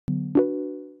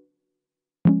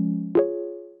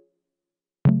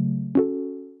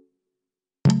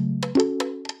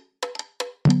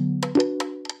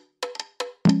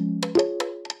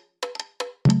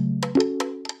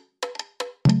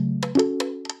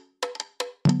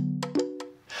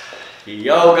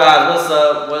Yo guys, what's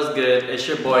up? What's good? It's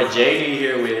your boy JD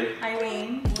here with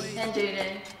Irene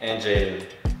and Jaden.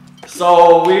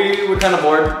 So we were kind of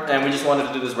bored and we just wanted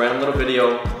to do this random little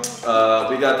video.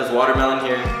 We got this watermelon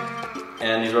here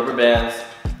and these rubber bands,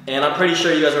 and I'm pretty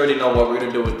sure you guys already know what we're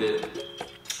gonna do with it.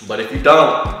 But if you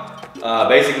don't,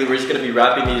 basically we're just gonna be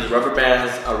wrapping these rubber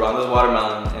bands around this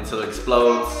watermelon until it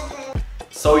explodes.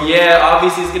 So yeah,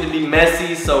 obviously it's gonna be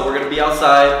messy, so we're gonna be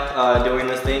outside doing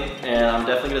this thing, and I'm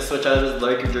definitely gonna switch out of this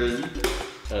Laker jersey.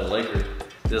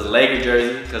 This Laker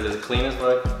jersey, because it's clean as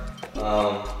fuck.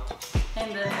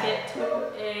 And the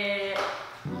hit,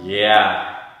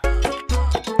 yeah.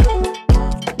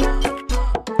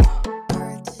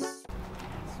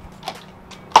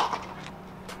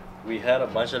 We had a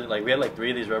bunch of, we had like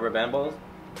 3 of these rubber band balls,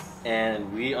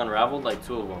 and we unraveled like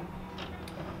 2 of them.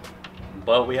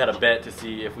 But we had a bet to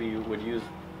see if we would use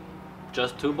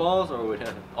just 2 balls or would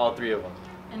have all 3 of them.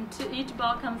 and each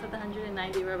ball comes with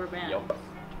 190 rubber bands. Yep.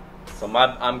 So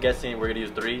I'm guessing we're gonna use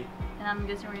 3. And I'm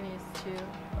guessing we're gonna use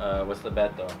 2. What's the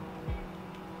bet though?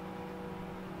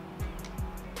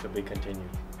 To be continued.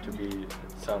 To be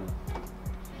some.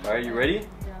 Alright, you ready?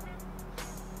 Yeah.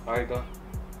 Alright, go.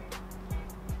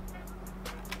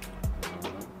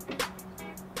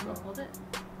 Hold it.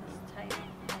 It's tight.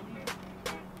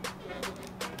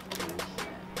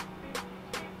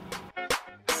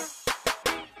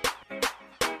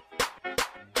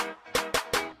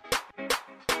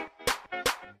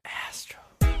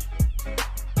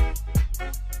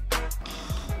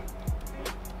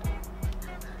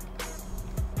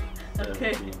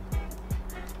 Okay. Alright,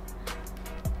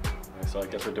 so I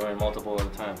guess we're doing multiple at a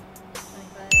time.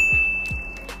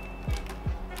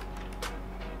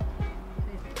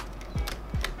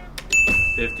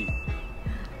 50.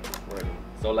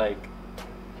 So like,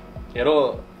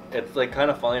 it's like kind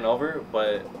of falling over,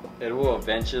 but it will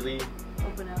eventually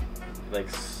Open up. like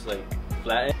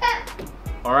flatten.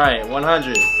 All right,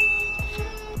 100.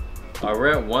 We're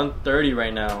at 130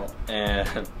 right now, and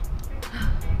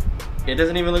it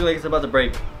doesn't even look like it's about to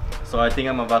break. So I think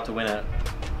I'm about to win at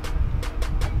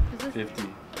 50.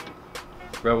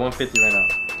 We're at 150 right now.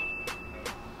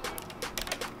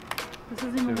 This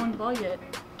isn't even one ball yet.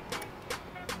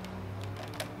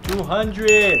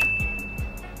 200.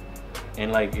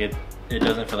 And like it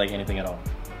doesn't feel like anything at all.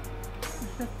 It's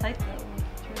so tight though.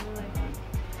 It's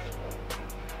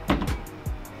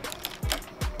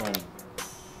really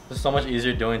It's so much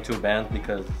easier doing 2 bands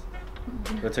because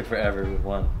it took forever with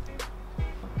 1.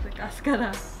 the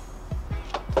cascara.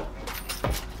 Oh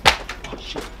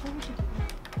shit.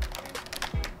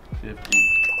 50.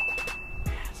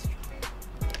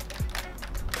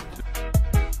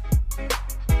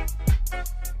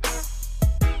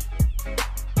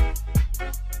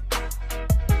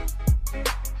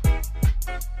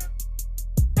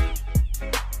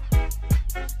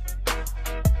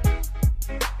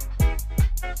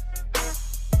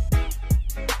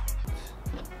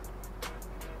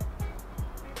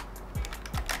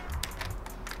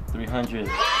 300.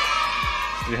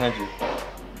 300.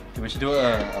 We should do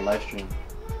a live stream.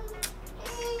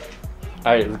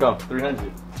 Alright, let's go.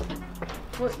 300.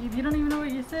 What? You don't even know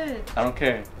what you said. I don't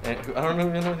care. I don't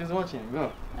even know who's watching.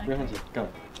 Go. 300. Go.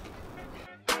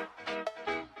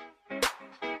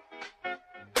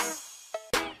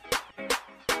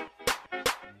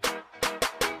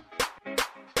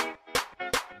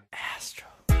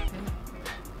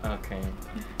 Okay.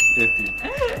 50.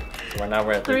 Well, now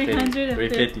we're at 350.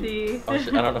 350. Oh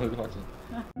shit, I don't know who's watching.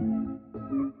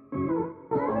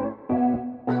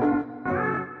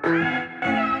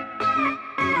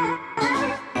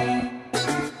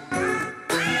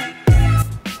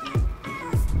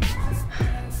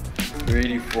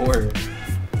 $384.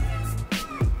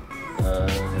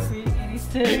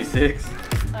 86.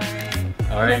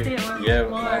 Alright. Yeah,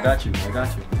 more. I got you. Can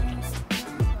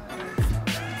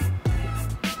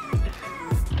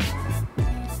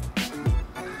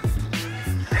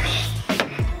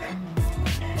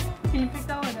you pick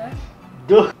that one up?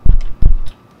 Duh.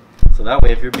 So that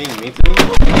way, if you're being mean to me,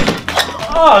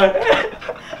 oh,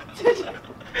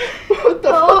 what the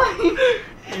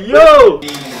fuck? Yo!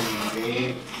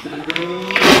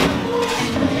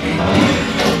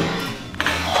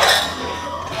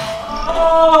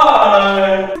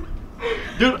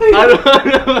 Dude, I don't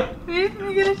know. We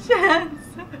didn't get a chance.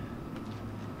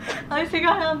 At least I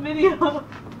got it on video.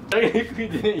 If we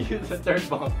didn't use the 3rd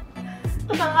ball.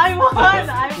 I won!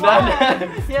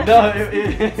 Yes. No,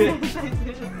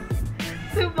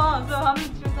 2 balls, so how much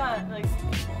was that? Like,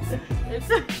 it's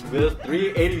it was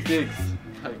 386.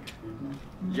 Like,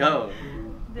 yo,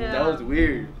 that was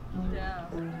weird. Yeah.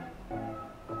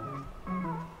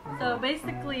 So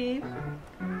basically,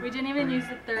 we didn't even use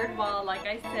the third wall like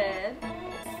I said.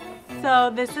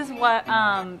 So this is what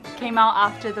came out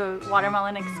after the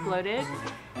watermelon exploded.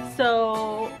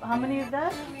 So how many is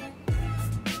that?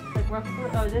 Like roughly,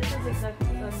 oh this is exactly,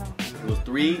 oh no. It was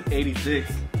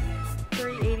 386.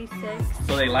 386.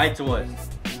 So they lied to us.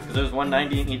 Because there's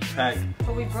 190 in each pack.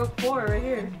 But we broke 4 right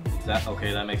here. Is that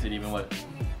okay? That makes it even what?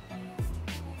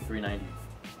 390.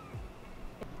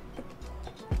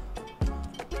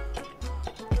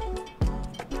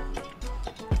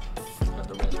 Got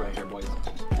the rest right here, boys.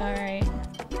 Alright.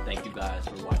 Thank you guys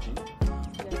for watching.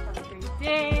 You guys have a great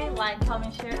day. Like,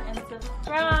 comment, share, and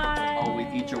subscribe. Oh, we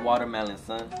eat your watermelon,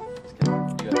 son. Just kidding.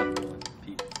 You gotta have a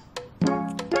peep.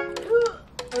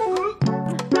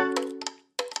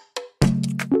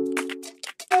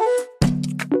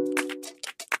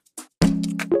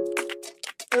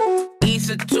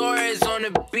 Issatorresbeats on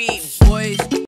the beat, boys.